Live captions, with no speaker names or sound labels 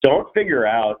don't figure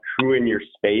out who in your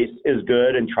space is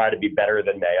good and try to be better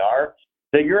than they are.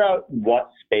 Figure out what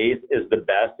space is the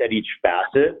best at each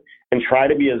facet and try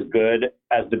to be as good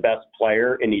as the best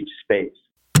player in each space.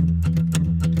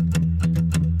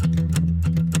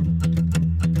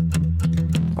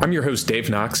 I'm your host, Dave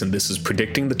Knox, and this is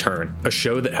Predicting the Turn, a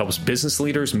show that helps business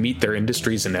leaders meet their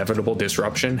industry's inevitable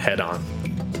disruption head on.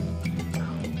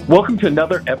 Welcome to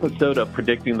another episode of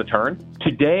Predicting the Turn.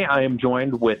 Today, I am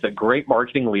joined with a great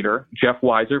marketing leader, Jeff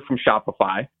Weiser from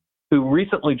Shopify, who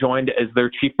recently joined as their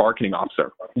Chief Marketing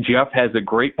Officer. Jeff has a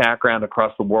great background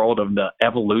across the world of the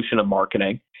evolution of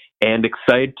marketing, and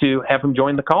excited to have him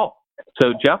join the call.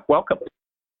 So, Jeff, welcome.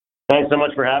 Thanks so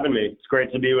much for having me. It's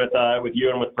great to be with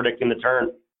you and with Predicting the Turn.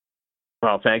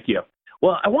 Well, thank you.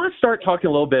 Well, I want to start talking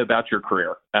a little bit about your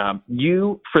career.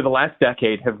 You, for the last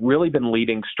decade, have really been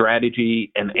leading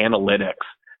strategy and analytics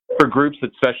for groups that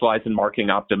specialize in marketing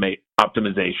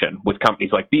optimization with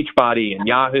companies like Beachbody and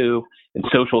Yahoo and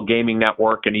Social Gaming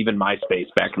Network and even MySpace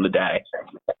back in the day.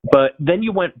 But then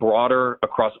you went broader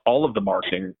across all of the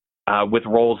marketing with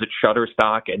roles at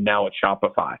Shutterstock and now at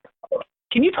Shopify.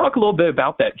 Can you talk a little bit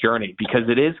about that journey? Because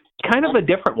it is kind of a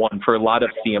different one for a lot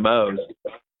of CMOs,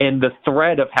 and the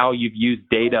thread of how you've used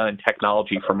data and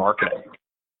technology for marketing.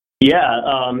 Yeah,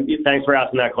 thanks for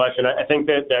asking that question. I think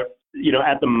that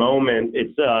at the moment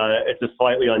it's a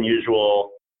slightly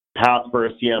unusual path for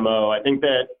a CMO. I think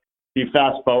that if you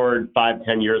fast forward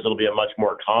 5-10 years, it'll be a much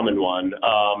more common one.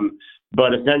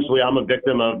 But essentially, I'm a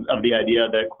victim of the idea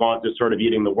that quant is sort of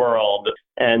eating the world,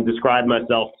 and describe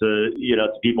myself to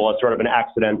people as sort of an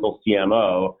accidental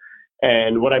CMO.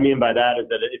 And what I mean by that is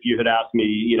that if you had asked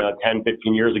me, 10,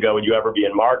 15 years ago, would you ever be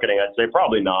in marketing? I'd say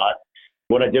probably not.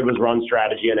 What I did was run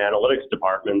strategy and analytics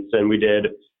departments, and we did,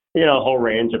 a whole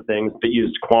range of things that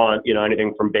used quant,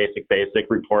 anything from basic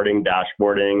reporting,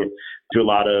 dashboarding, to a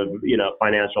lot of,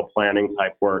 financial planning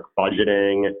type work,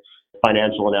 budgeting,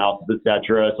 financial analysis, et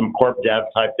cetera, some corp dev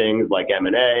type things like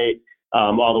M&A,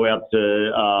 all the way up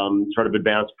to sort of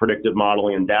advanced predictive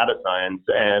modeling and data science.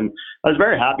 And I was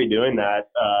very happy doing that.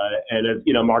 And as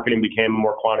marketing became a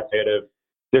more quantitative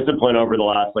discipline over the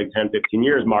last 10, 15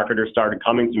 years, marketers started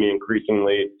coming to me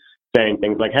increasingly saying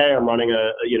things like, hey, I'm running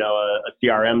a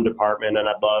CRM department and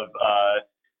I'd love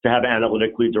to have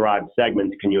analytically derived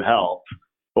segments. Can you help?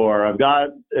 Or I've got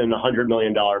a $100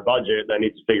 million budget and I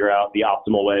need to figure out the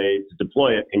optimal way to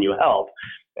deploy it. Can you help?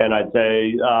 And I'd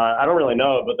say, I don't really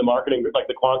know, but the marketing group,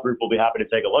 the quant group, will be happy to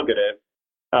take a look at it.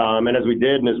 And as we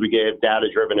did, and as we gave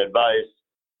data-driven advice,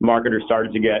 marketers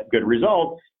started to get good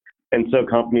results. And so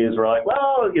companies were like,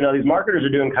 well, these marketers are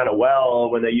doing kind of well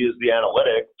when they use the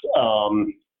analytics.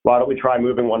 Why don't we try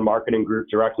moving one marketing group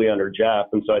directly under Jeff?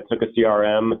 And so I took a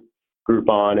CRM group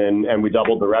on and we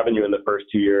doubled the revenue in the first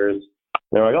 2 years.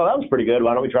 And they're like, oh, that was pretty good.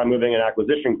 Why don't we try moving an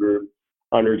acquisition group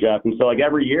under Jeff? And so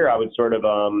every year I would sort of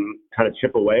kind of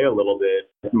chip away a little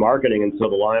bit at marketing until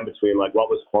the line between what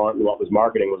was quant and what was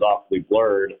marketing was awfully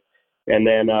blurred. And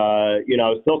then, I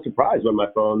was still surprised when my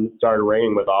phone started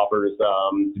ringing with offers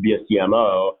to be a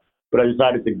CMO, but I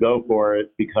decided to go for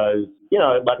it because,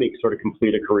 it let me sort of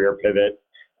complete a career pivot,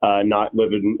 not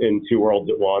live in two worlds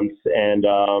at once. And,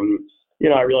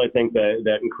 I really think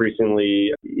that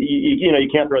increasingly, you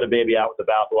can't throw the baby out with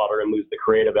the bathwater and lose the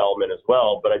creative element as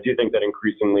well. But I do think that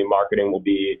increasingly marketing will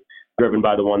be driven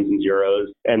by the ones and zeros.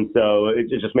 And so it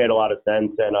just made a lot of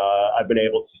sense. And I've been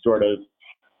able to sort of,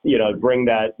 bring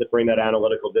that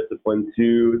analytical discipline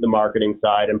to the marketing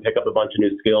side and pick up a bunch of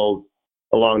new skills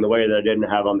along the way that I didn't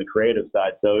have on the creative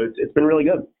side. So it's been really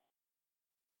good.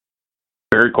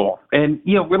 Very cool. And,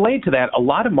 related to that, a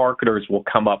lot of marketers will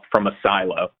come up from a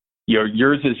silo.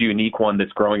 Yours is a unique one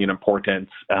that's growing in importance,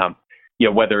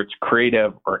 whether it's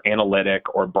creative or analytic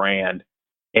or brand.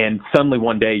 And suddenly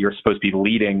one day you're supposed to be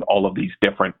leading all of these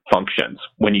different functions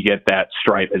when you get that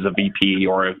stripe as a VP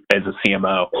or as a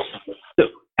CMO. So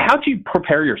how do you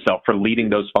prepare yourself for leading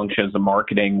those functions of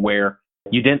marketing where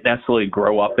you didn't necessarily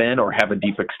grow up in or have a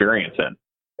deep experience in?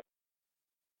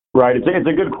 Right. It's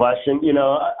a good question.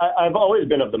 I've always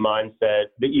been of the mindset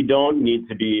that you don't need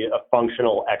to be a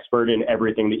functional expert in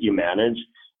everything that you manage.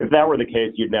 If that were the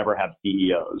case, you'd never have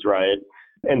CEOs, right?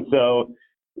 And so,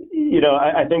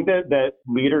 I think that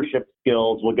leadership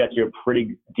skills will get you a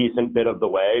pretty decent bit of the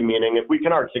way, meaning if we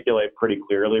can articulate pretty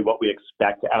clearly what we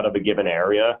expect out of a given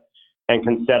area and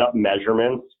can set up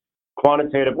measurements,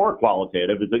 quantitative or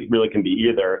qualitative, it really can be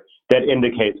either, that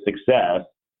indicate success,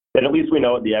 then at least we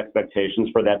know what the expectations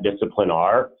for that discipline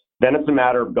are. Then it's a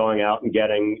matter of going out and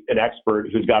getting an expert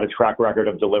who's got a track record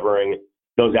of delivering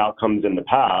those outcomes in the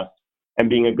past and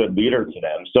being a good leader to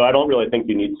them. So I don't really think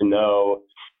you need to know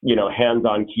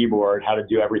hands-on keyboard, how to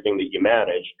do everything that you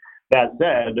manage. That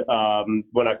said,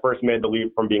 when I first made the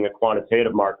leap from being a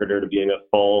quantitative marketer to being a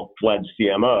full-fledged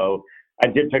CMO, I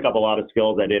did pick up a lot of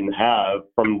skills I didn't have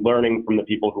from learning from the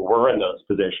people who were in those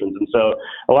positions. And so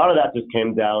a lot of that just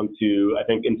came down to, I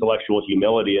think, intellectual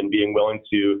humility and being willing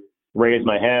to raise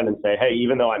my hand and say, hey,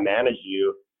 even though I manage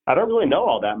you, I don't really know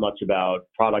all that much about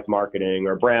product marketing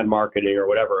or brand marketing or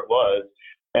whatever it was.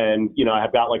 And, I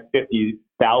have got like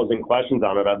 50,000 questions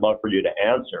on it I'd love for you to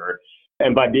answer.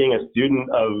 And by being a student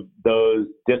of those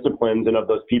disciplines and of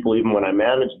those people, even when I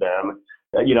managed them,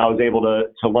 I was able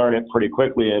to learn it pretty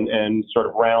quickly and sort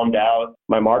of round out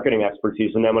my marketing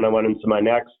expertise. And then when I went into my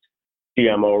next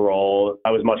CMO role,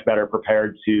 I was much better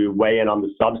prepared to weigh in on the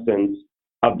substance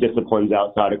of disciplines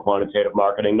outside of quantitative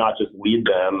marketing, not just lead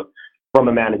them from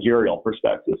a managerial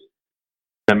perspective.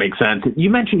 That makes sense. You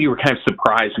mentioned you were kind of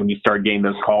surprised when you started getting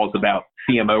those calls about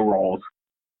CMO roles.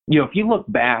 If you look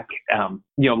back, a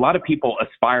lot of people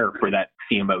aspire for that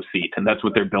CMO seat, and that's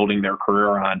what they're building their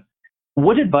career on.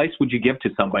 What advice would you give to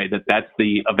somebody that's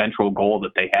the eventual goal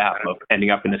that they have of ending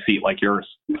up in a seat like yours?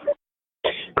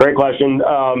 Great question.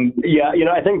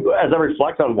 I think as I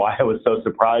reflect on why I was so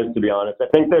surprised, to be honest, I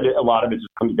think that a lot of it just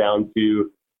comes down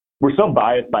to we're so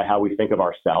biased by how we think of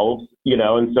ourselves,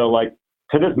 and so like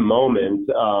to this moment,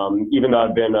 even though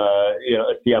I've been a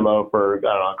CMO for,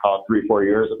 I'll call it 3-4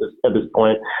 years at this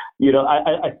point,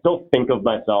 I still think of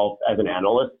myself as an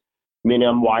analyst. I mean,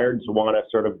 I'm wired to want to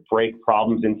sort of break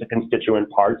problems into constituent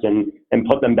parts and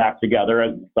put them back together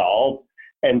as solved.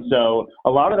 And so a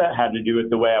lot of that had to do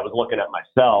with the way I was looking at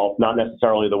myself, not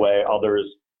necessarily the way others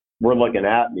were looking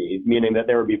at me, meaning that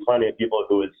there would be plenty of people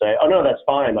who would say, oh, no, that's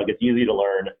fine. Like, it's easy to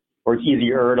learn, or it's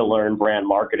easier to learn brand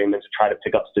marketing than to try to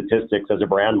pick up statistics as a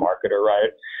brand marketer, right?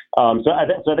 So I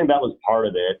think that was part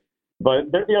of it.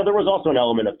 But there was also an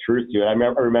element of truth to it. I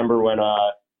remember when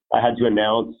I had to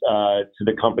announce to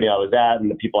the company I was at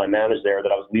and the people I managed there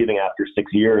that I was leaving after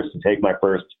 6 years to take my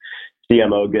first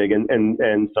CMO gig,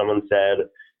 and someone said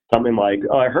something like,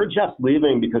 "Oh, I heard Jeff's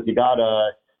leaving because he got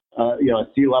a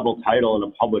C-level title in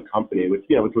a public company," which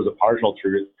was a partial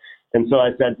truth. And so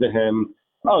I said to him,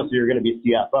 "Oh, so you're going to be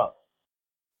CFO?"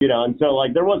 And so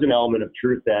like there was an element of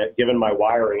truth that, given my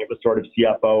wiring, it was sort of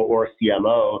CFO or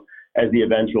CMO as the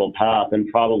eventual path, and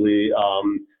probably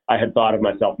I had thought of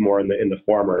myself more in the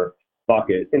former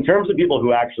bucket. In terms of people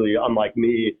who actually, unlike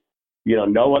me,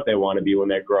 know what they want to be when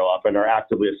they grow up and are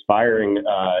actively aspiring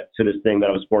to this thing that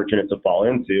I was fortunate to fall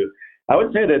into, I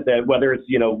would say that whether it's,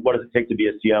 what does it take to be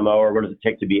a CMO or what does it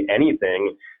take to be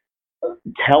anything,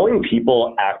 telling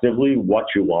people actively what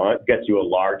you want gets you a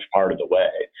large part of the way.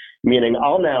 Meaning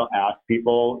I'll now ask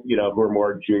people, who are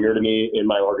more junior to me in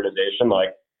my organization,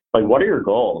 like, what are your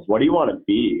goals? What do you want to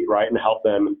be, right? And help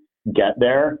them get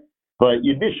there. But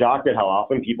you'd be shocked at how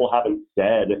often people haven't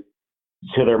said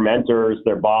to their mentors,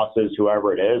 their bosses,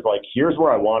 whoever it is, like, here's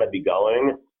where I want to be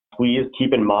going. Please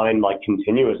keep in mind, like,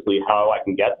 continuously how I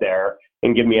can get there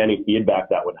and give me any feedback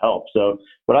that would help. So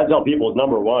what I tell people is,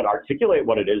 number one, articulate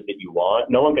what it is that you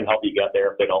want. No one can help you get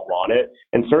there if they don't want it.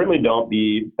 And certainly don't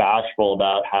be bashful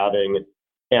about having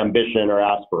ambition or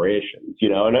aspirations,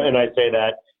 and I say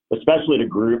that especially to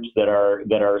groups that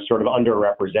are sort of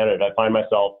underrepresented. I find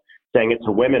myself saying it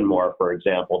to women more, for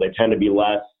example. They tend to be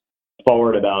less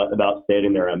forward about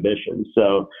stating their ambitions.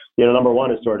 So, number one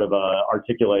is sort of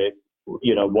articulate,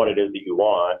 what it is that you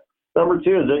want. Number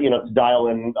two is, to dial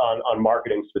in on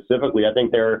marketing specifically. I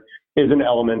think there is an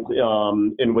element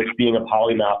in which being a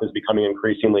polymath is becoming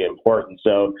increasingly important.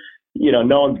 So,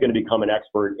 no one's going to become an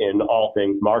expert in all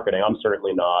things marketing. I'm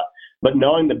certainly not. But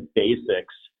knowing the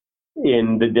basics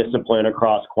in the discipline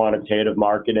across quantitative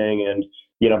marketing and,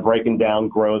 breaking down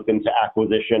growth into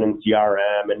acquisition and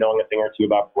CRM, and knowing a thing or two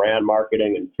about brand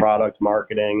marketing and product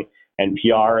marketing and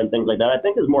PR and things like that, I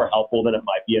think is more helpful than it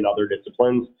might be in other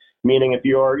disciplines. Meaning if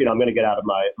you're, I'm going to get out of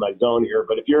my zone here,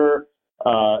 but if you're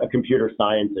a computer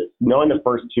scientist, knowing the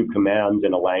first two commands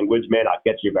in a language may not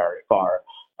get you very far.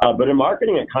 But in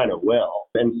marketing, it kind of will.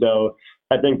 And so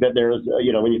I think that there's,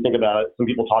 when you think about it, some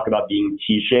people talk about being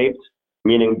T-shaped,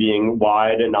 meaning being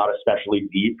wide and not especially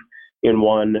deep in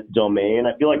one domain.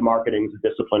 I feel like marketing is a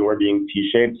discipline where being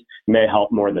T-shaped may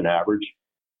help more than average.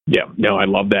 Yeah, no, I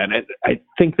love that. I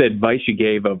think the advice you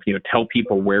gave of, tell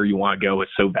people where you want to go is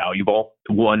so valuable.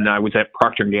 When I was at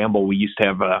Procter & Gamble, we used to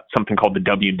have something called the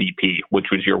WDP, which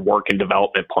was your work and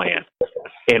development plan.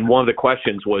 And one of the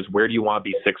questions was, where do you want to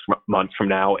be 6 months from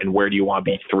now? And where do you want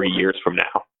to be 3 years from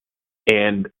now?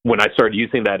 And when I started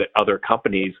using that at other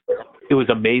companies, it was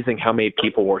amazing how many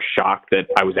people were shocked that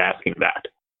I was asking that.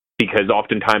 Because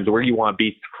oftentimes, where do you want to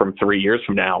be from 3 years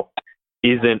from now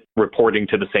isn't reporting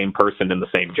to the same person in the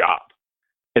same job.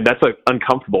 And that's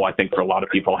uncomfortable, I think, for a lot of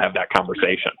people to have that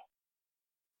conversation.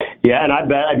 Yeah, and I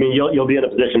bet, you'll be in a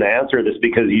position to answer this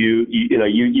because you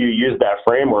use that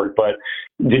framework, but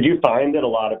did you find that a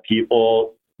lot of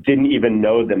people didn't even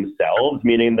know themselves,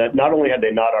 meaning that not only had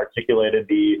they not articulated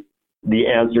the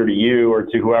answer to you or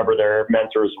to whoever their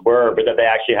mentors were, but that they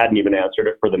actually hadn't even answered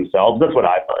it for themselves? That's what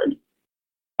I find.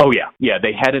 Oh, yeah. Yeah,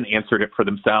 they hadn't answered it for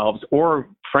themselves, or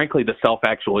frankly, the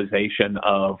self-actualization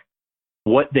of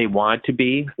what they wanted to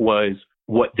be was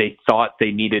what they thought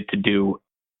they needed to do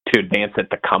to advance at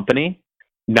the company,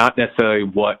 not necessarily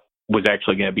what was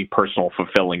actually going to be personal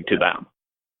fulfilling to them.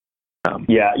 And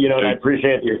I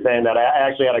appreciate that you're saying that. I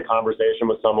actually had a conversation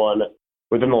with someone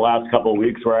within the last couple of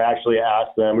weeks where I actually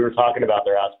asked them, we were talking about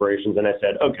their aspirations, and I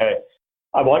said, okay,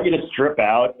 I want you to strip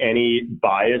out any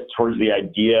bias towards the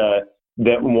idea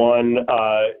that one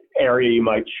area you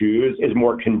might choose is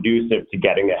more conducive to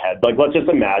getting ahead. Like, let's just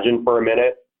imagine for a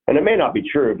minute, and it may not be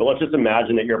true, but let's just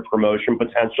imagine that your promotion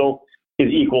potential is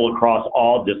equal across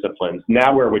all disciplines.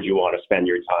 Now, where would you want to spend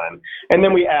your time? And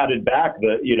then we added back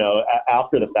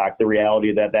after the fact, the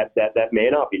reality that may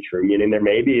not be true, meaning there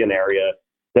may be an area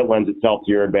that lends itself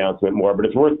to your advancement more, but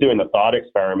it's worth doing the thought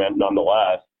experiment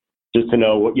nonetheless, just to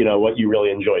know what you really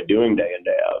enjoy doing day in,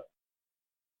 day out.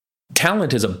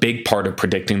 Talent is a big part of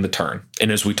predicting the turn.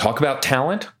 And as we talk about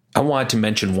talent, I wanted to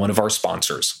mention one of our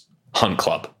sponsors, Hunt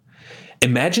Club.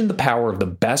 Imagine the power of the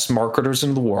best marketers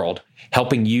in the world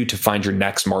helping you to find your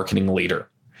next marketing leader.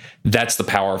 That's the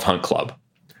power of Hunt Club.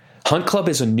 Hunt Club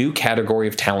is a new category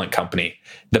of talent company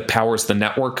that powers the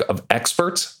network of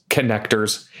experts,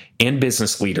 connectors, and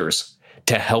business leaders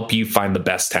to help you find the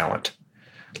best talent.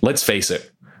 Let's face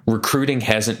it, recruiting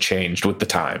hasn't changed with the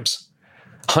times.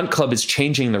 Hunt Club is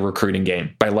changing the recruiting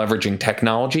game by leveraging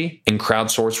technology and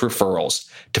crowdsource referrals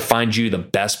to find you the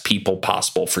best people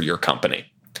possible for your company.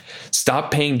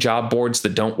 Stop paying job boards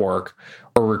that don't work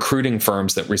or recruiting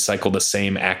firms that recycle the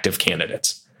same active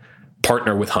candidates.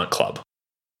 Partner with Hunt Club.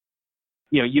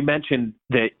 You mentioned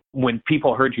that when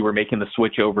people heard you were making the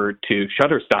switch over to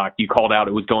Shutterstock, you called out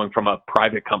it was going from a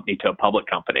private company to a public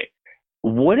company.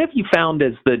 What have you found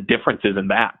as the differences in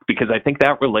that? Because I think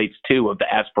that relates to of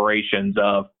the aspirations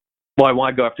of, well, I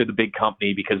want to go after the big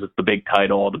company because it's the big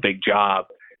title, the big job.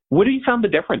 What have you found the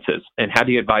differences, and how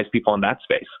do you advise people in that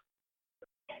space?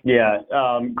 Yeah,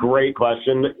 great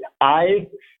question. I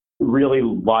really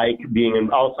like being in,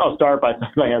 I'll start by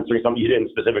answering something you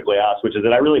didn't specifically ask, which is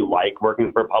that I really like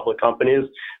working for public companies,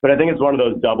 but I think it's one of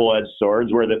those double-edged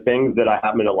swords where the things that I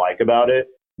happen to like about it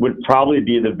would probably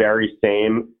be the very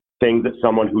same things that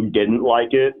someone who didn't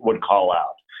like it would call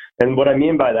out. And what I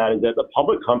mean by that is that the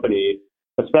public company,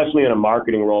 especially in a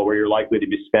marketing role where you're likely to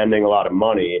be spending a lot of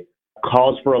money,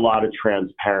 calls for a lot of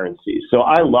transparency. So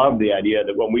I love the idea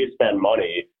that when we spend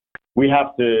money, we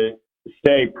have to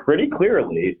say pretty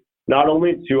clearly, not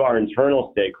only to our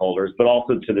internal stakeholders, but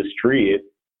also to the street,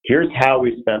 here's how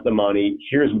we spent the money,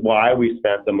 here's why we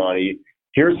spent the money,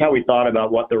 here's how we thought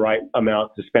about what the right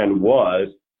amount to spend was,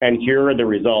 and here are the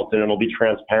results, and it'll be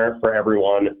transparent for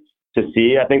everyone to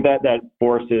see. I think that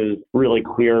forces really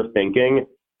clear thinking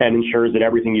and ensures that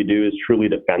everything you do is truly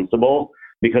defensible,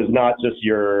 because not just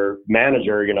your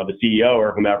manager, the CEO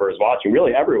or whomever is watching,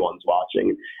 really everyone's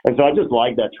watching. And so I just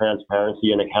like that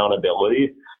transparency and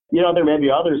accountability. There may be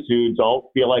others who don't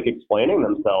feel like explaining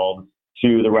themselves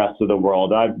to the rest of the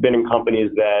world. I've been in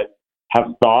companies that have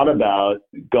thought about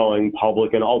going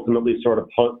public and ultimately sort of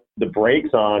put the brakes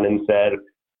on and said,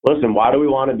 listen, why do we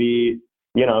want to be,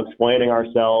 explaining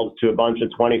ourselves to a bunch of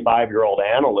 25-year-old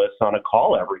analysts on a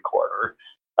call every quarter?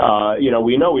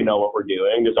 We know what we're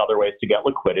doing. There's other ways to get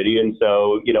liquidity. And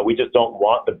so, we just don't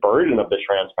want the burden of the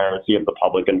transparency of the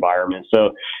public environment.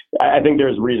 So I think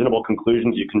there's reasonable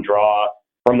conclusions you can draw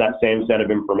from that same set of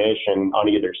information on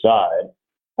either side.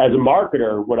 As a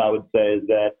marketer, what I would say is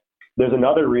that there's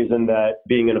another reason that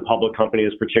being in a public company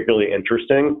is particularly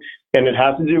interesting, and it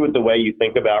has to do with the way you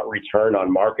think about return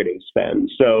on marketing spend.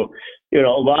 So, a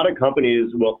lot of companies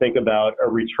will think about a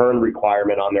return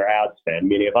requirement on their ad spend,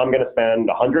 meaning if I'm going to spend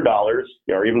 $100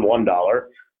 or even $1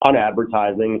 on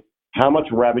advertising, how much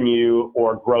revenue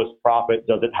or gross profit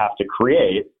does it have to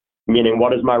create? Meaning,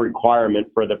 what is my requirement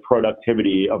for the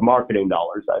productivity of marketing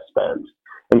dollars I spend?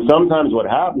 And sometimes what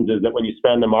happens is that when you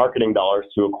spend the marketing dollars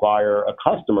to acquire a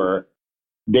customer,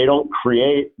 they don't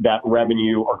create that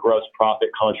revenue or gross profit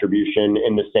contribution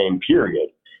in the same period.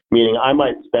 Meaning I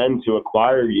might spend to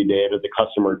acquire you, Dave, as a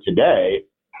customer today,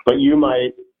 but you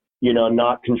might,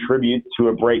 not contribute to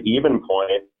a break-even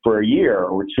point for a year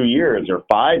or 2 years or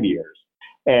 5 years.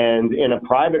 And in a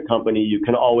private company, you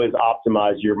can always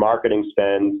optimize your marketing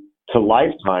spend to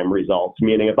lifetime results,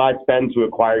 meaning if I spend to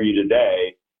acquire you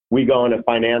today, we go in a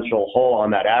financial hole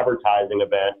on that advertising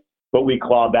event, but we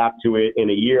claw back to it in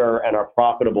a year and are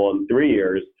profitable in 3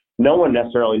 years. No one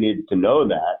necessarily needs to know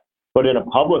that. But in a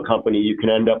public company, you can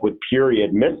end up with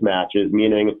period mismatches,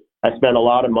 meaning I spent a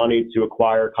lot of money to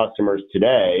acquire customers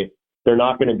today. They're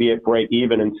not going to be at break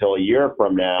even until a year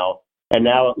from now. And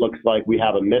now it looks like we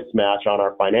have a mismatch on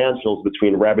our financials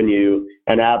between revenue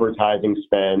and advertising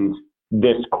spend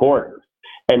this quarter.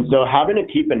 And so having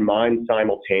to keep in mind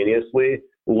simultaneously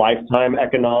lifetime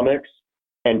economics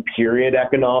and period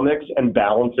economics and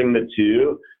balancing the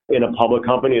two in a public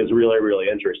company is really, really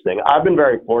interesting. I've been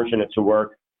very fortunate to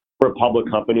work for public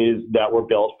companies that were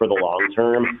built for the long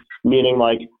term, meaning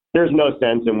like there's no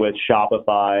sense in which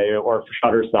Shopify or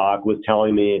Shutterstock was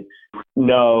telling me,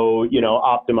 no,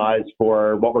 optimize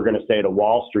for what we're going to say to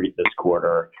Wall Street this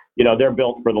quarter. They're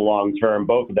built for the long term.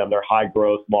 Both of them, they're high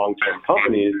growth, long term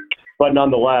companies. But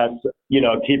nonetheless,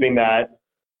 keeping that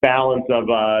balance of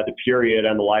the period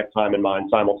and the lifetime in mind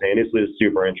simultaneously is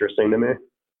super interesting to me.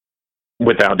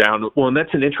 Without doubt. Well, and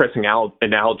that's an interesting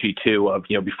analogy too of,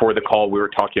 before the call, we were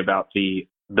talking about the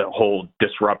whole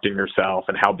disrupting yourself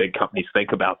and how big companies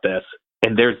think about this.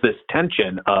 And there's this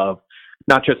tension of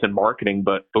not just in marketing,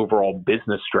 but overall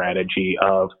business strategy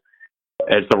of,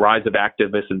 as the rise of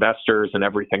activist investors and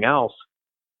everything else,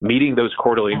 meeting those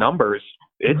quarterly numbers,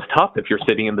 it's tough if you're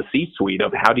sitting in the C-suite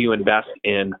of how do you invest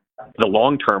in the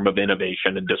long term of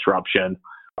innovation and disruption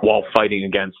while fighting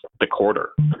against the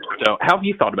quarter. So how have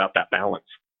you thought about that balance?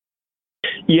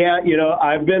 Yeah,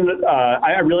 I've been,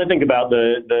 I really think about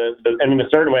and in a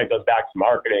certain way it goes back to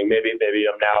marketing. Maybe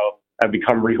I've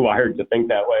become rewired to think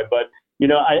that way. But,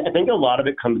 I think a lot of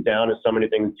it comes down to so many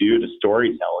things due to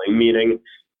storytelling, meaning,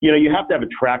 you have to have a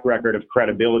track record of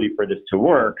credibility for this to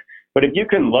work. But if you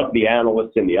can look the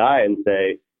analyst in the eye and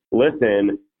say,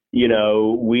 listen,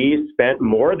 we spent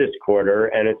more this quarter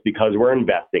and it's because we're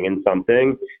investing in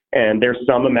something, and there's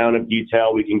some amount of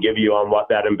detail we can give you on what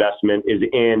that investment is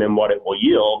in and what it will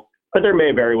yield. But there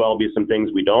may very well be some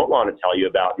things we don't want to tell you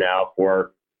about now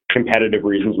for competitive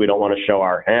reasons. We don't want to show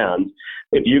our hands.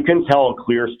 If you can tell a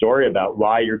clear story about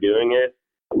why you're doing it,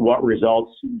 what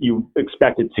results you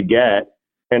expect it to get,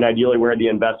 and ideally where the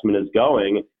investment is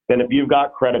going, then if you've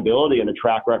got credibility and a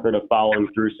track record of following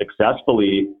through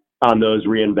successfully on those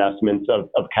reinvestments of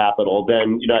capital,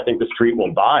 then, I think the street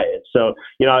will buy it. So,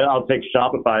 I'll take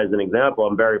Shopify as an example.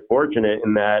 I'm very fortunate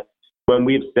in that when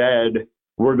we've said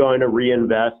we're going to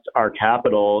reinvest our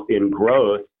capital in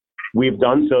growth, we've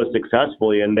done so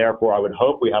successfully. And therefore, I would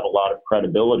hope we have a lot of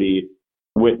credibility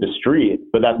with the street,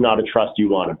 but that's not a trust you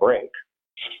want to break.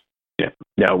 Yeah,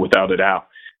 no, without a doubt.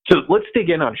 So let's dig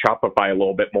in on Shopify a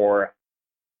little bit more.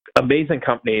 Amazing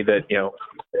company that,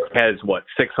 has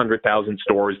 600,000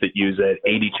 stores that use it,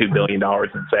 $82 billion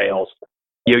in sales.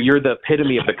 You're the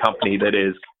epitome of the company that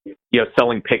is,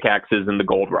 selling pickaxes in the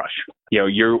gold rush.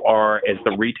 You are, as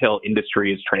the retail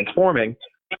industry is transforming,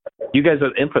 you guys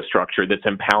are infrastructure that's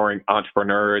empowering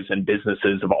entrepreneurs and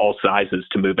businesses of all sizes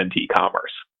to move into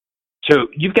e-commerce. So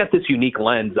you've got this unique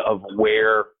lens of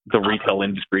where the retail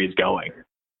industry is going.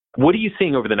 What are you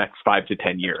seeing over the next 5 to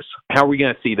 10 years? How are we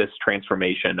going to see this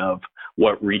transformation of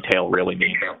what retail really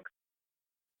means?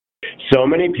 So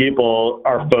many people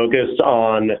are focused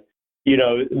on,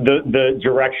 the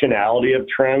directionality of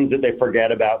trends that they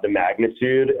forget about the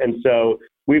magnitude. And so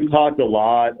we've talked a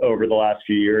lot over the last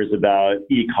few years about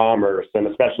e-commerce and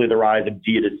especially the rise of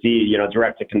D2C,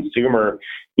 direct to consumer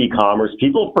e-commerce.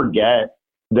 People forget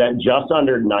that just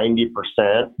under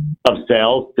 90% of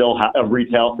sales of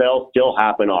retail sales still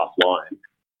happen offline.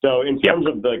 So in terms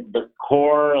of the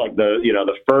core,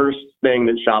 the first thing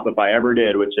that Shopify ever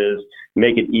did, which is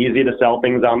make it easy to sell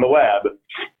things on the web,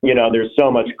 there's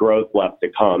so much growth left to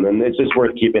come. And it's just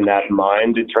worth keeping that in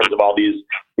mind in terms of all these,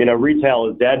 retail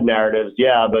is dead narratives.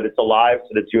 Yeah, but it's alive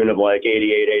to the tune of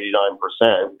 88,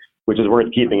 89%, which is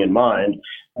worth keeping in mind.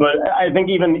 But I think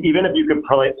even if you could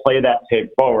play that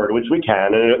tape forward, which we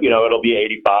can, and it'll be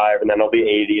 85, and then it'll be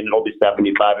 80, and it'll be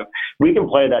 75. We can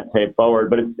play that tape forward,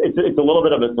 but it's a little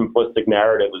bit of a simplistic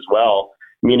narrative as well,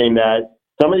 meaning that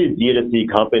some of these D2C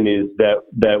companies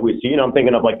that we see, I'm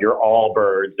thinking of your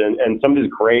Allbirds and some of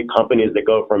these great companies that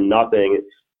go from nothing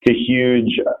to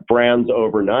huge brands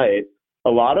overnight.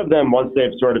 A lot of them, once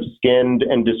they've sort of skinned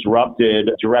and disrupted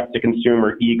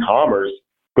direct-to-consumer e-commerce,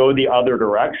 go the other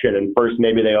direction. And first,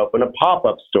 maybe they open a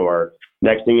pop-up store.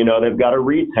 Next thing you know, they've got a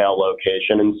retail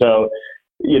location. And so,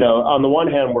 on the one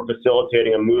hand, we're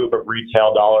facilitating a move of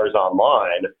retail dollars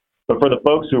online. But for the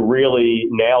folks who really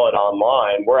nail it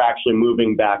online, we're actually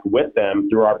moving back with them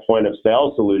through our point of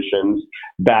sale solutions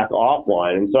back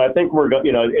offline. And so I think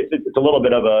it's a little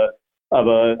bit of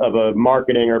a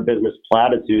marketing or business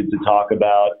platitude to talk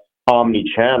about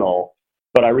omni-channel,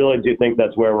 but I really do think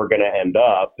that's where we're going to end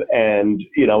up. And,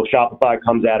 Shopify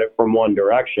comes at it from one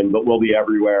direction, but we'll be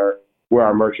everywhere where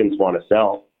our merchants want to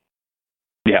sell.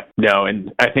 Yeah, no,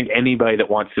 and I think anybody that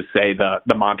wants to say the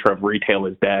mantra of retail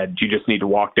is dead, you just need to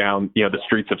walk down, the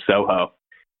streets of Soho,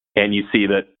 and you see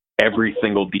that every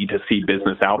single D2C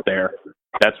business out there,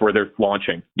 that's where they're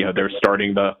launching. They're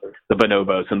starting the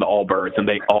Bonobos and the Allbirds, and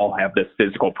they all have this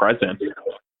physical presence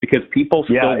because people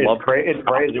still love. It's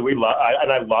crazy.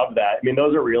 I love that. I mean,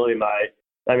 those are really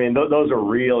those are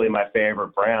really my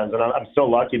favorite brands, and I'm so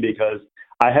lucky because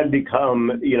I had become,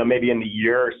 maybe in the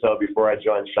year or so before I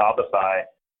joined Shopify,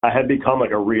 I had become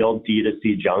like a real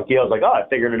D2C junkie. I was like, I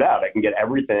figured it out. I can get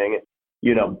everything,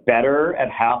 better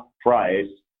at half price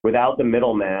without the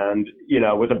middleman,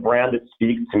 with a brand that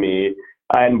speaks to me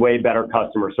and way better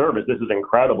customer service. This is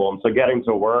incredible. And so getting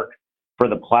to work for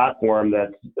the platform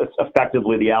that's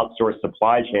effectively the outsourced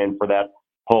supply chain for that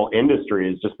whole industry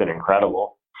has just been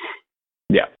incredible.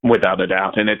 Yeah, without a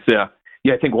doubt. And it's,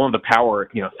 I think one of the power,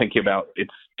 thinking about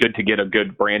it's good to get a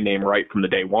good brand name right from the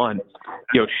day one.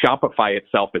 Shopify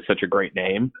itself is such a great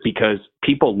name because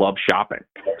people love shopping.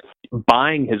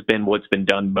 Buying has been what's been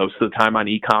done most of the time on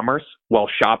e-commerce, while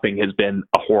shopping has been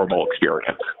a horrible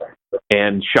experience.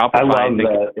 And Shopify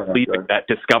is leading that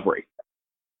discovery.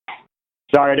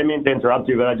 Sorry, I didn't mean to interrupt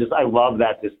you, but I love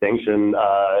that distinction,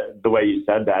 the way you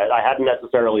said that. I hadn't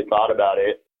necessarily thought about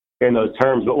it in those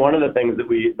terms, but one of the things that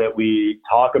we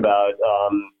talk about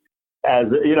as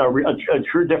a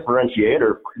true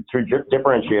differentiator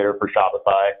for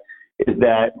Shopify is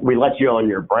that we let you own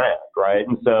your brand, right?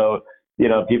 And so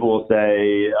people will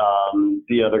say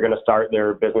they're going to start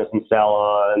their business and sell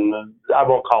on, I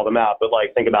won't call them out, but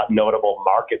think about notable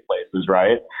marketplaces,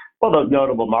 right? Well, those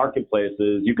notable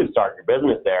marketplaces, you could start your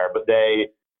business there, but they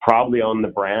probably own the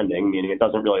branding, meaning it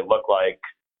doesn't really look like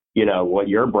what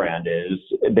your brand is.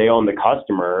 They own the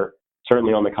customer,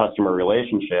 certainly own the customer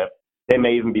relationship. They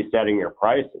may even be setting your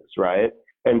prices, right?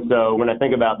 And so when I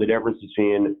think about the difference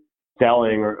between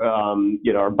selling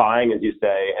or buying, as you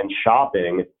say, and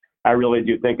shopping, I really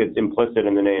do think it's implicit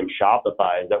in the name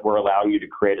Shopify, that we're allowing you to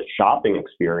create a shopping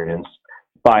experience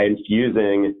by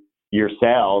infusing your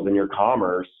sales and your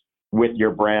commerce with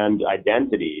your brand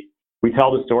identity. We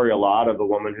tell the story a lot of a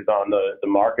woman who's on the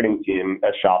marketing team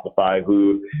at Shopify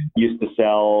who used to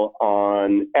sell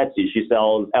on Etsy. She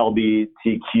sells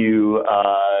LGBTQ,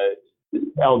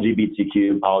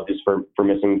 apologies for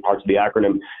missing parts of the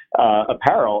acronym,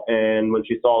 apparel. And when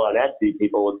she sold on Etsy,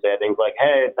 people would say things like,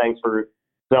 hey, thanks for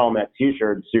selling that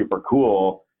t-shirt, super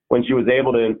cool. When she was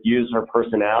able to infuse her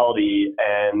personality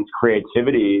and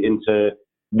creativity into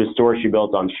the store she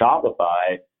built on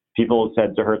Shopify, people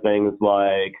said to her things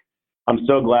like, I'm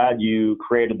so glad you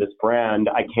created this brand.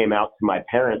 I came out to my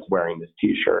parents wearing this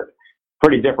t-shirt.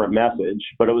 Pretty different message,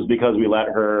 but it was because we let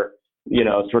her,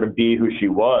 sort of be who she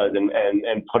was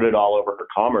and put it all over her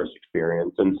commerce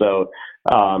experience. And so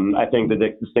I think the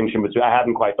distinction between, I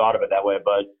hadn't quite thought of it that way,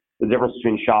 but the difference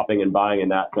between shopping and buying in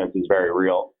that sense is very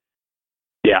real.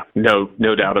 Yeah, no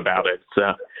doubt about it.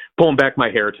 It's pulling back my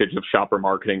heritage of shopper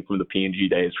marketing from the P&G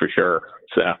days for sure.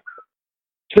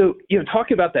 So,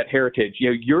 talking about that heritage,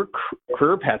 your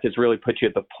career path has really put you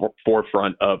at the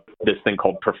forefront of this thing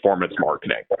called performance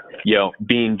marketing,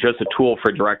 being just a tool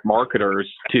for direct marketers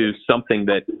to something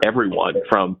that everyone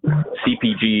from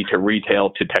CPG to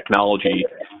retail to technology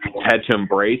had to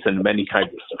embrace and many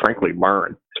times, frankly,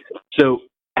 learn. So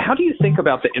how do you think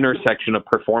about the intersection of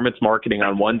performance marketing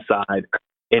on one side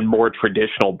and more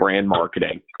traditional brand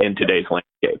marketing in today's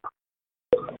landscape?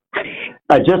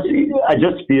 I just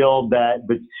feel that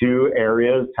the two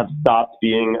areas have stopped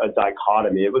being a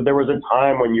dichotomy. There was a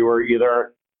time when you were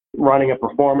either running a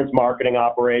performance marketing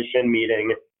operation,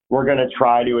 meaning we're going to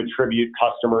try to attribute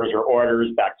customers or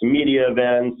orders back to media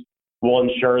events. We'll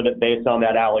ensure that based on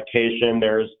that allocation,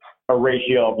 there's a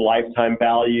ratio of lifetime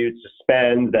value to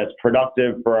spend that's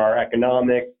productive for our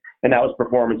economics, and that was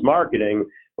performance marketing.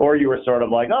 Or you were sort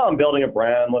of like, oh, I'm building a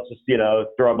brand. Let's just,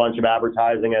 throw a bunch of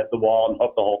advertising at the wall and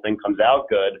hope the whole thing comes out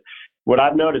good. What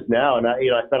I've noticed now, and I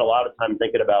spent a lot of time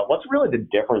thinking about what's really the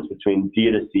difference between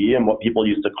D2C and what people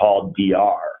used to call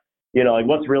DR.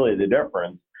 What's really the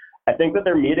difference? I think that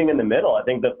they're meeting in the middle. I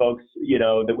think that folks,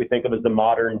 that we think of as the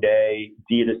modern day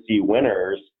D2C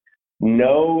winners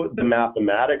know the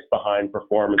mathematics behind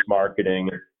performance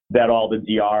marketing that all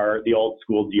the old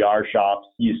school DR shops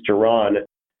used to run.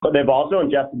 But they've also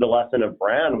ingested the lesson of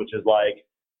brand, which is like,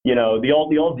 the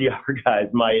old DR guys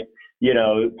might,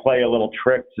 play a little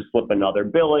trick to slip another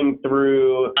billing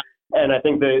through. And I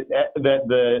think that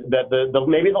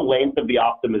maybe the length of the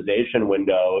optimization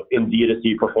window in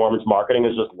D2C performance marketing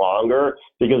is just longer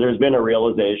because there's been a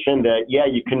realization that, yeah,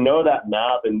 you can know that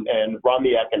math and run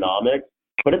the economics,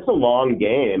 but it's a long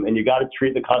game and you got to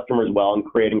treat the customers well and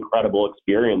create incredible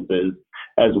experiences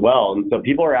as well. And so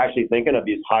people are actually thinking of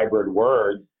these hybrid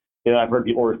words. I've heard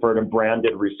people refer to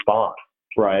branded response,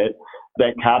 right?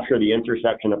 That capture the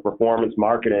intersection of performance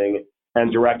marketing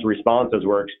and direct response as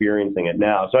we're experiencing it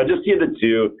now. So I just see the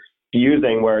two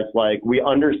fusing where it's like we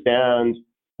understand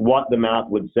what the math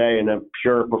would say in a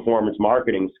pure performance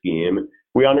marketing scheme.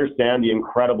 We understand the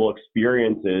incredible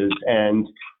experiences and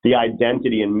the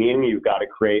identity and meaning you've got to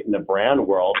create in the brand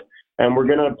world. And we're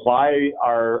going to apply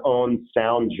our own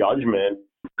sound judgment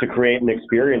to create an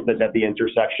experience that's at the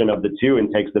intersection of the two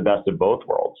and takes the best of both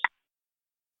worlds.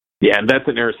 Yeah, and that's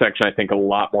an intersection I think a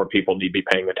lot more people need to be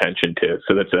paying attention to.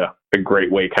 So that's a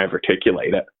great way to kind of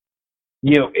articulate it.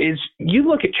 Is you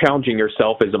look at challenging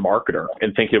yourself as a marketer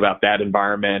and thinking about that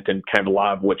environment and kind of a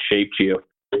lot of what shaped you.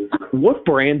 What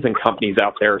brands and companies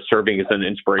out there are serving as an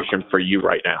inspiration for you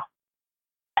right now?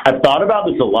 I've thought about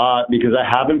this a lot because I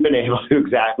haven't been able to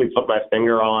exactly put my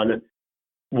finger on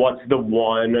what's the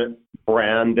one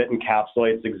brand that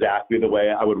encapsulates exactly the way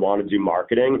I would want to do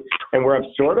marketing. And where I've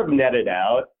sort of netted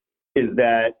out is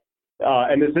that,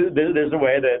 and there's a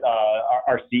way that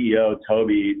our CEO,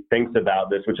 Toby, thinks about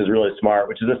this, which is really smart,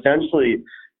 which is essentially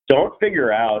don't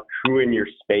figure out who in your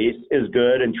space is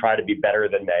good and try to be better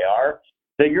than they are.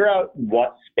 Figure out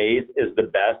what space is the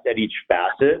best at each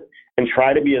facet and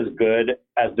try to be as good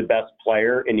as the best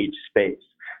player in each space.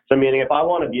 So meaning if I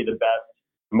want to be the best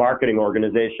marketing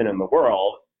organization in the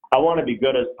world, I want to be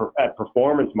good at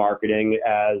performance marketing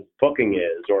as Booking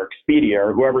is or Expedia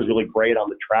or whoever's really great on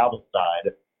the travel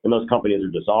side. And those companies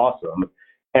are just awesome.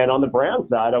 And on the brand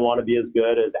side, I want to be as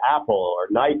good as Apple or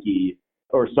Nike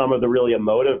or some of the really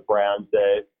emotive brands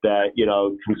that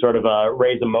can sort of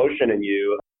raise emotion in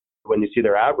you when you see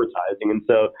their advertising. And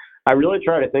so I really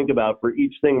try to think about for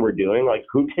each thing we're doing, like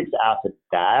who kicks ass at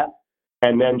that,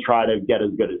 and then try to get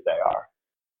as good as they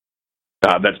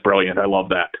are. That's brilliant. I love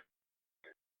that.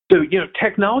 So,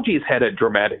 technology has had a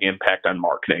dramatic impact on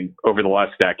marketing over the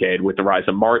last decade with the rise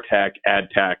of MarTech, ad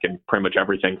tech, and pretty much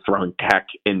everything throwing tech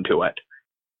into it.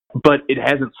 But it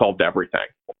hasn't solved everything.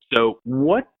 So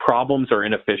what problems or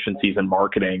inefficiencies in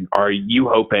marketing are you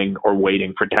hoping or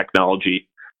waiting for technology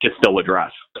to still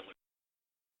address?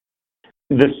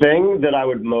 The thing that I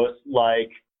would most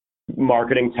like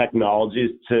marketing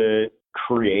technologies to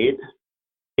create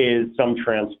is some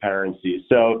transparency.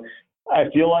 So I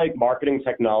feel like marketing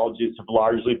technologies have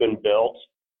largely been built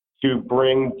to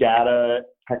bring data,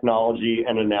 technology,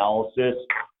 and analysis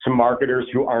to marketers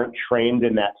who aren't trained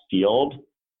in that field.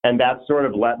 And that sort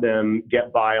of let them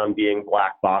get by on being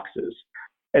black boxes.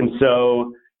 And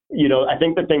so, I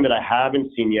think the thing that I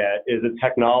haven't seen yet is a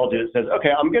technology that says, okay,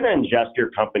 I'm going to ingest your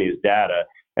company's data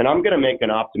and I'm going to make an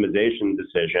optimization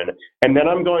decision. And then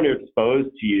I'm going to expose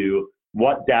to you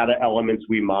what data elements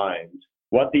we mined,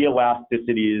 what the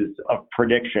elasticities of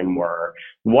prediction were,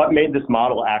 what made this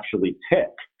model actually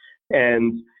tick.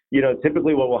 And,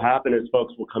 typically what will happen is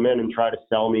folks will come in and try to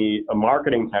sell me a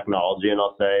marketing technology and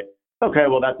I'll say, okay,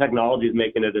 well, that technology is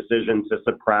making a decision to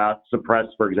suppress,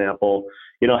 for example,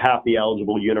 half the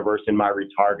eligible universe in my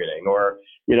retargeting, or,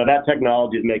 that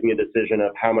technology is making a decision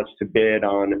of how much to bid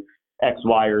on X,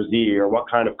 Y, or Z, or what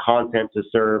kind of content to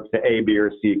serve to A, B,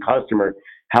 or C customer.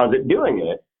 How's it doing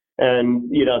it?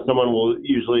 And, someone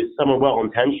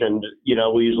well-intentioned,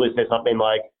 will usually say something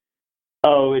like,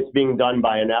 oh, it's being done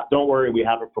by an app. Don't worry, we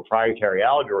have a proprietary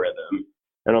algorithm.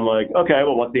 And I'm like, okay,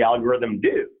 well, what's the algorithm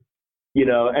do?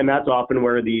 And that's often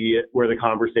where the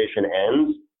conversation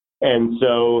ends. And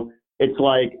so it's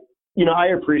like, I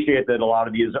appreciate that a lot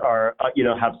of these are,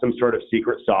 have some sort of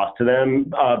secret sauce to them.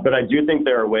 But I do think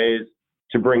there are ways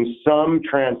to bring some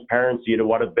transparency to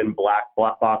what have been black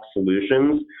box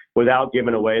solutions without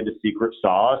giving away the secret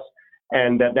sauce.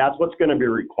 And that's what's going to be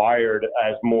required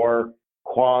as more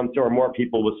quants or more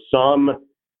people with some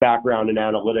background in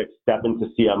analytics step into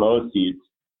CMO seats.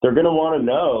 They're going to want to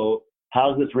know,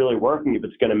 how's this really working if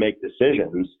it's going to make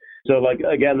decisions? So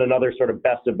again, another sort of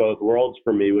best of both worlds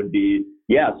for me would be,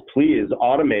 yes, please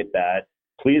automate that.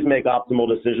 Please make optimal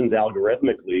decisions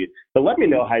algorithmically, but let me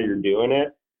know how you're doing it.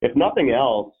 If nothing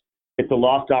else, it's a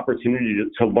lost opportunity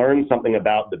to learn something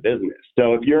about the business.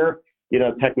 So if your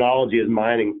technology is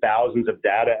mining thousands of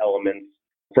data elements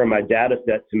from my data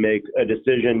set to make a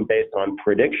decision based on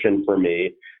prediction for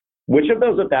me, which of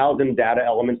those 1,000 data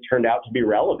elements turned out to be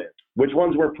relevant? Which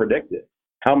ones were predicted?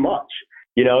 How much?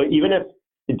 Even if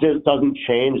it just doesn't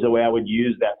change the way I would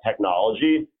use that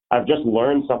technology, I've just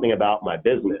learned something about my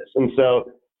business. And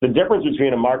so the difference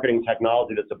between a marketing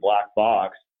technology that's a black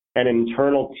box and an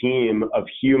internal team of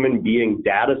human being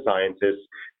data scientists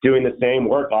doing the same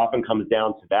work often comes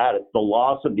down to that. It's the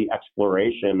loss of the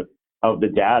exploration of the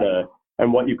data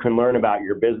and what you can learn about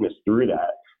your business through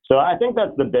that. So I think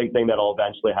that's the big thing that'll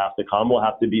eventually have to come. Will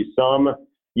have to be some,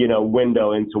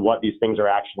 window into what these things are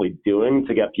actually doing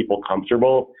to get people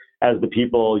comfortable as the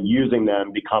people using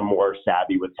them become more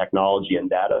savvy with technology and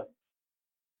data.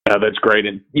 That's great.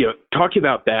 And, talking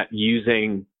about that,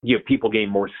 using, people getting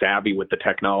more savvy with the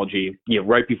technology,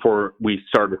 right before we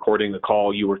started recording the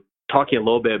call, you were talking a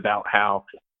little bit about how,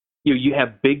 you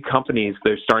have big companies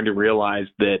that are starting to realize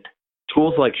that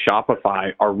tools like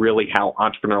Shopify are really how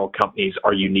entrepreneurial companies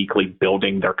are uniquely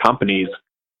building their companies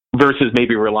versus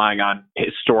maybe relying on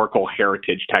historical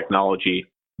heritage technology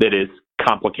that is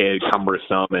complicated,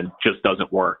 cumbersome, and just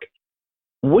doesn't work.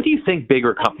 What do you think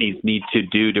bigger companies need to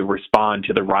do to respond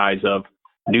to the rise of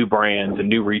new brands and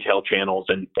new retail channels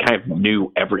and kind of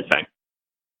new everything?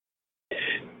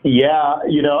 Yeah,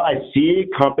 I see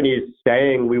companies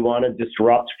saying we want to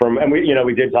disrupt from, and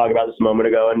we did talk about this a moment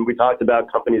ago, and we talked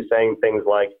about companies saying things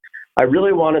like, I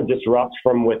really want to disrupt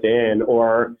from within,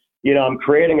 or, I'm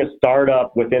creating a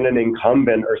startup within an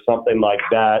incumbent or something like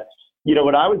that.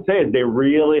 What I would say is they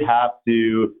really have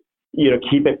to,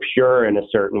 keep it pure in a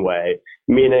certain way.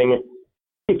 Meaning,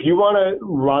 if you want to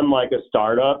run like a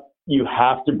startup, you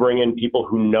have to bring in people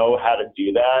who know how to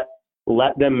do that.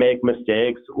 Let them make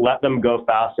mistakes. Let them go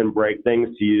fast and break things,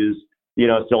 to use,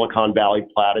 Silicon Valley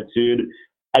platitude.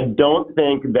 I don't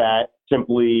think that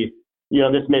simply,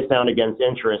 this may sound against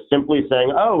interest, simply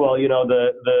saying, oh, well,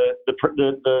 the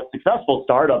successful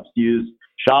startups use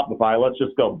Shopify, let's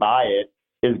just go buy it,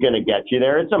 is going to get you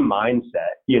there. It's a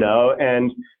mindset,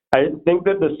 and I think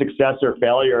that the success or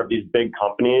failure of these big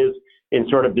companies in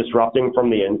sort of disrupting from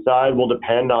the inside will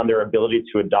depend on their ability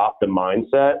to adopt the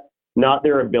mindset, not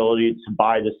their ability to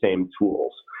buy the same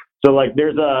tools. So like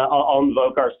I'll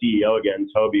invoke our CEO again,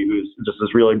 Toby, who's just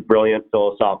this really brilliant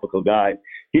philosophical guy.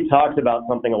 He talks about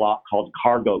something a lot called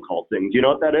cargo culting. Do you know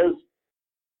what that is?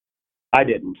 I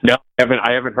didn't. No,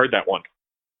 I haven't heard that one.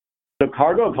 So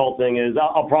cargo culting is,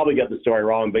 I'll probably get the story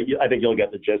wrong, but I think you'll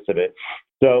get the gist of it.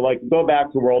 So like go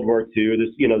back to World War II,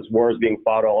 this war is being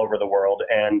fought all over the world,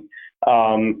 and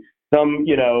some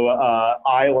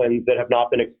islands that have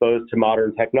not been exposed to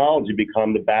modern technology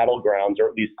become the battlegrounds, or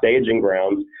at least staging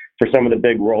grounds, for some of the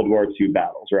big World War II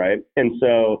battles, right? And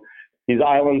so these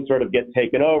islands sort of get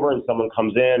taken over, and someone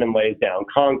comes in and lays down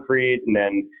concrete, and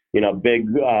then big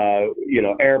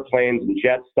airplanes and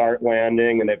jets start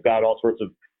landing, and they've got all sorts of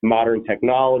modern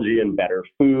technology and better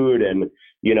food and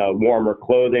warmer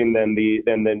clothing than the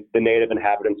native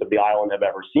inhabitants of the island have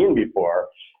ever seen before.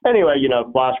 Anyway,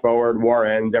 flash forward, war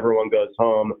ends, everyone goes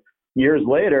home. Years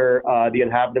later, the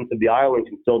inhabitants of the island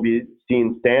can still be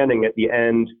seen standing at the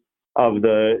end of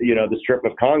the strip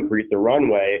of concrete, the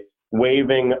runway,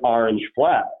 waving orange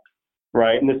flags,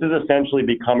 right? And this has essentially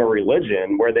become a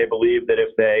religion where they believe that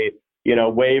if they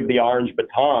wave the orange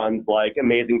batons, like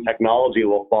amazing technology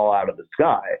will fall out of the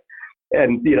sky.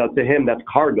 And, to him, that's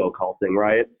cargo culting,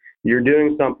 right? You're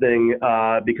doing something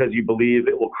because you believe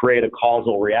it will create a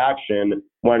causal reaction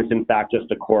when it's in fact just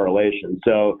a correlation.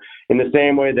 So in the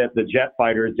same way that the jet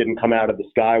fighters didn't come out of the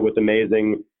sky with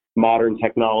amazing modern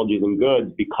technologies and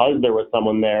goods because there was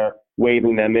someone there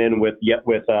waving them in with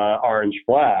orange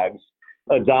flags,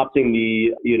 adopting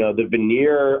the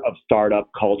veneer of startup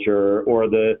culture or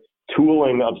the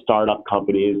tooling of startup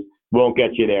companies won't get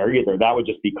you there either. That would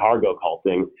just be cargo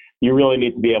culting. You really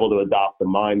need to be able to adopt the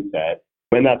mindset,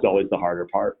 and that's always the harder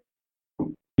part.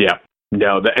 Yeah,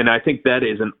 and I think that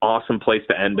is an awesome place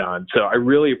to end on. So I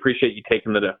really appreciate you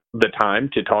taking the time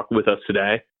to talk with us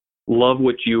today. Love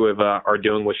what you are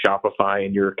doing with Shopify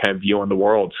and your kind of view on the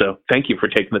world. So thank you for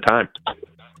taking the time.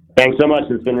 Thanks so much.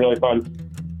 It's been really fun.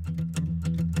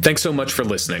 Thanks so much for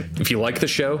listening. If you like the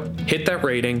show, hit that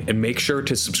rating and make sure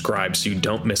to subscribe so you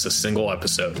don't miss a single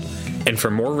episode. And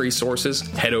for more resources,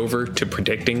 head over to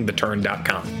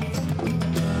predictingtheturn.com.